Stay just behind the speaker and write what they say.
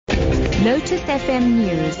Lotus FM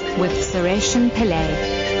News with Sureshan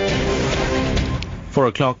Pillay. 4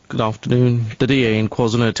 o'clock good afternoon. The DA in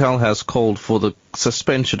KwaZulu-Natal has called for the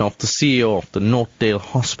suspension of the CEO of the Northdale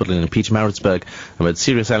Hospital in Pietermaritzburg amid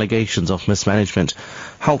serious allegations of mismanagement.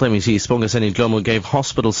 Health MEC Sibongiseni Dlomo gave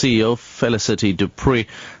hospital CEO Felicity Dupree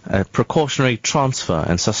a precautionary transfer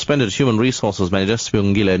and suspended Human Resources Manager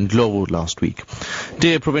Sibongile Ndlovu last week.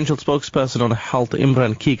 DA Provincial Spokesperson on Health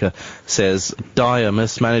Imran Kika says dire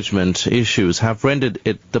mismanagement issues have rendered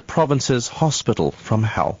it the province's hospital from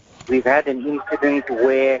hell. We've had an incident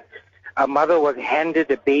where a mother was handed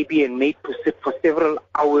a baby and made to sit for several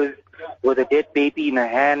hours with a dead baby in her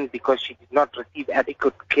hand because she did not receive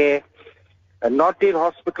adequate care. Northdale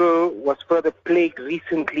Hospital was further plagued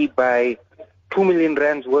recently by 2 million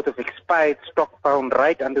rands worth of expired stock found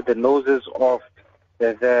right under the noses of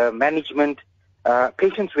the management.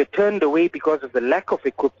 Patients were turned away because of the lack of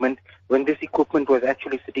equipment when this equipment was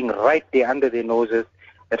actually sitting right there under their noses.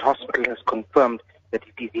 That hospital has confirmed that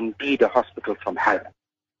it is indeed a hospital from hell.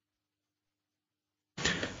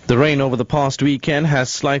 The rain over the past weekend has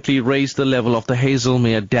slightly raised the level of the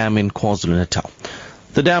Hazelmere Dam in KwaZulu-Natal.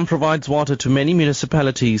 The dam provides water to many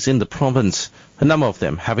municipalities in the province. A number of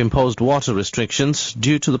them have imposed water restrictions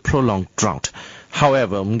due to the prolonged drought.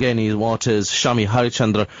 However, Umgeni Water's Shami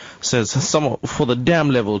Harichandra says for the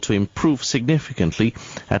dam level to improve significantly,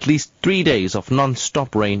 at least 3 days of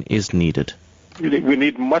non-stop rain is needed. We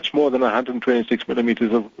need much more than 126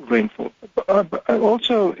 millimeters of rainfall. But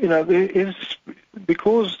also, there is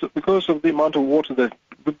because of the amount of water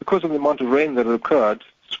because of the amount of rain that occurred,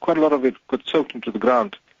 quite a lot of it got soaked into the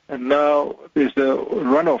ground, and now there's a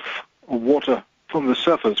runoff of water from the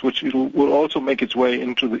surface, which will also make its way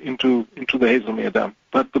into the Hazelmere Dam.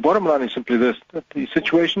 But the bottom line is simply this: that the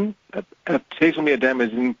situation at Hazelmere Dam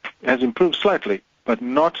has improved slightly, but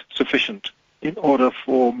not sufficient in order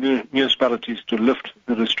for municipalities to lift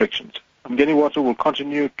the restrictions. Umgeni Water will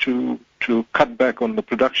continue to cut back on the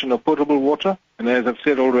production of potable water, and as I've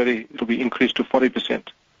said already, it will be increased to 40%.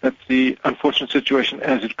 That's the unfortunate situation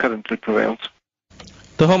as it currently prevails.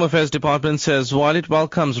 The Home Affairs Department says while it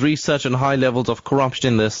welcomes research on high levels of corruption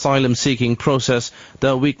in the asylum-seeking process,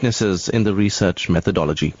 there are weaknesses in the research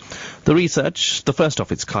methodology. The research, the first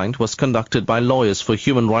of its kind, was conducted by Lawyers for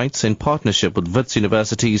Human Rights in partnership with Wits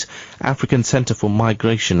University's African Center for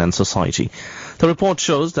Migration and Society. The report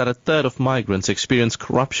shows that a third of migrants experience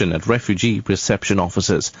corruption at refugee reception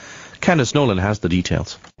offices. Candice Nolan has the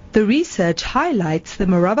details. The research highlights the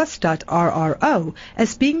Marabastad RRO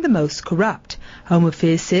as being the most corrupt. Home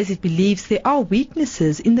Affairs says it believes there are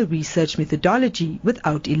weaknesses in the research methodology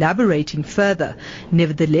without elaborating further.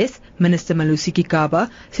 Nevertheless, Minister Malusi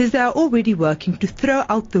Gigaba says they are already working to throw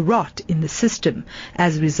out the rot in the system.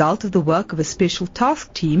 As a result of the work of a special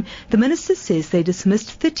task team, the minister says they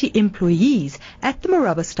dismissed 30 employees at the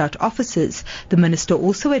Marabastad offices. The minister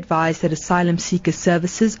also advised that asylum seeker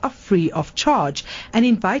services are free of charge and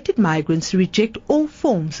invited migrants to reject all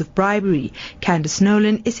forms of bribery. Candice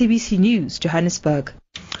Nolan, SABC News, Johannesburg.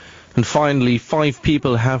 And finally, 5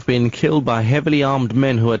 people have been killed by heavily armed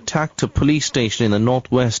men who attacked a police station in the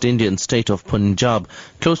northwest Indian state of Punjab,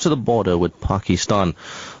 close to the border with Pakistan.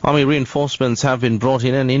 Army reinforcements have been brought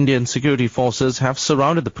in and Indian security forces have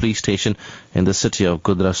surrounded the police station in the city of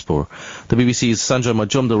Gurdaspur. The BBC's Sanjay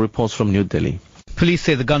Majumdar reports from New Delhi. Police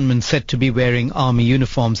say the gunmen said to be wearing army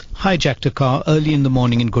uniforms hijacked a car early in the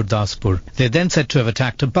morning in Gurdaspur. They then said to have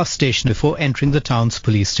attacked a bus station before entering the town's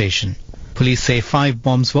police station. Police say 5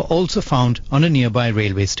 bombs were also found on a nearby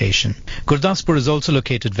railway station. Gurdaspur is also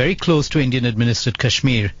located very close to Indian-administered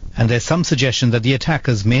Kashmir, and there's some suggestion that the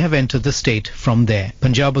attackers may have entered the state from there.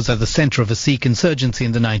 Punjab was at the centre of a Sikh insurgency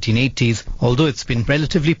in the 1980s, although it's been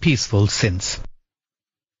relatively peaceful since.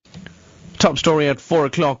 Top story at 4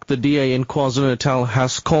 o'clock. The DA in KwaZulu-Natal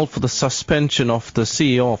has called for the suspension of the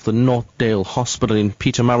CEO of the Northdale Hospital in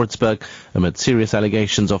Pietermaritzburg amid serious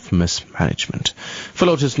allegations of mismanagement. For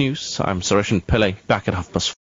Lotus News, I'm Sureshan Pillay, back at 4:30.